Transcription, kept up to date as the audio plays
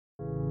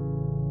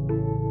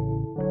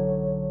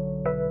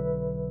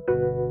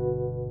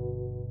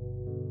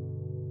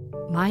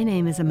My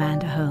name is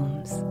Amanda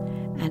Holmes,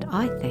 and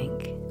I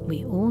think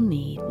we all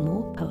need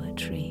more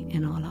poetry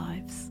in our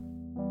lives.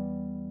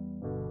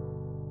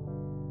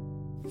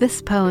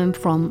 This poem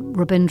from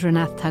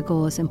Rabindranath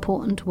Tagore's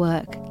important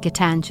work,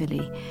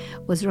 Gitanjali,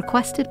 was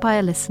requested by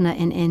a listener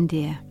in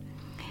India.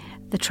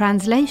 The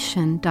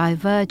translation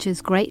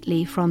diverges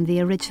greatly from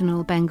the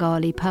original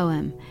Bengali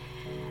poem,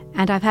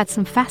 and I've had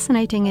some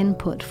fascinating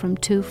input from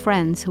two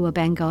friends who are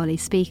Bengali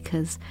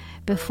speakers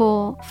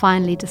before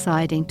finally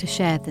deciding to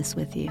share this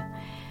with you.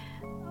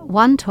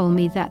 One told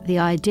me that the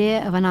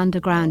idea of an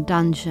underground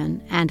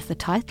dungeon and the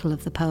title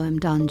of the poem,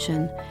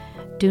 Dungeon,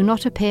 do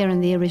not appear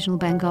in the original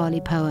Bengali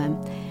poem,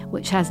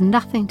 which has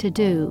nothing to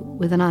do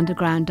with an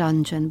underground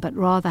dungeon, but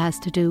rather has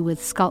to do with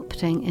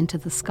sculpting into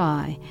the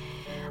sky.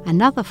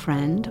 Another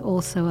friend,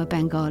 also a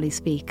Bengali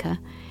speaker,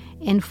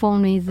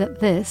 informed me that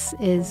this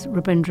is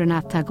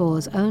Rabindranath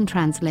Tagore's own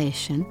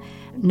translation.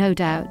 No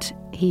doubt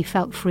he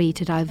felt free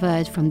to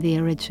diverge from the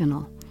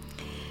original.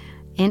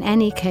 In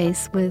any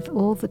case, with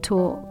all the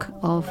talk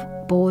of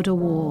border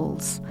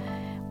walls,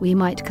 we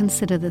might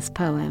consider this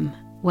poem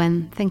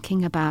when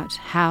thinking about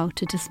how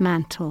to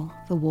dismantle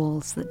the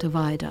walls that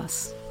divide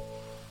us.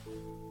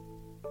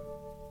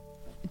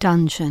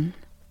 Dungeon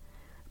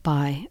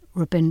by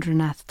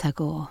Rabindranath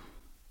Tagore.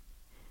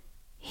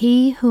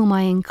 He whom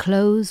I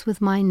enclose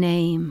with my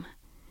name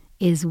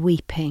is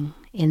weeping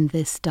in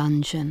this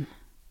dungeon.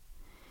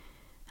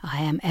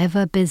 I am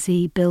ever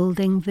busy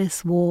building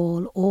this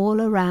wall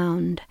all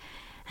around,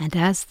 and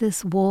as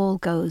this wall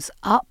goes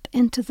up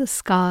into the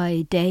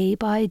sky day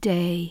by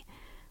day,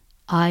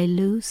 I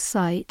lose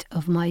sight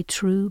of my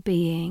true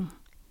being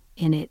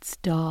in its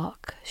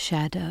dark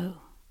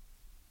shadow.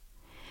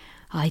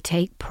 I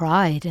take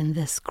pride in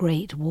this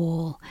great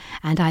wall,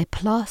 and I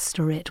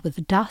plaster it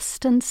with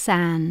dust and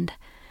sand,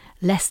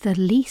 lest the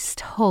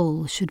least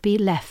hole should be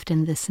left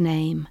in this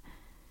name.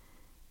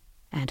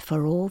 And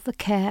for all the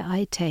care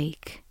I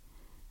take,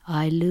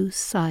 I lose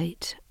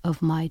sight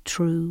of my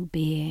true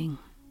being.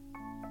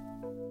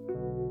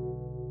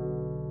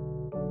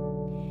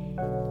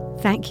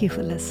 Thank you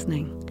for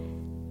listening.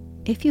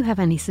 If you have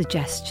any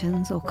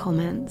suggestions or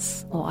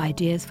comments or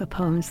ideas for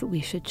poems that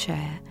we should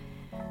share,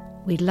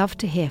 we'd love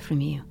to hear from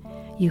you.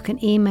 You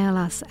can email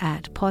us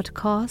at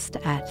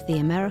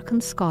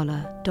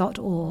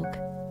podcast@theamericanscholar.org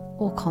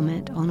or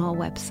comment on our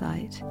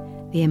website,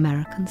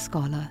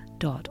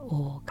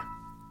 theamericanscholar.org.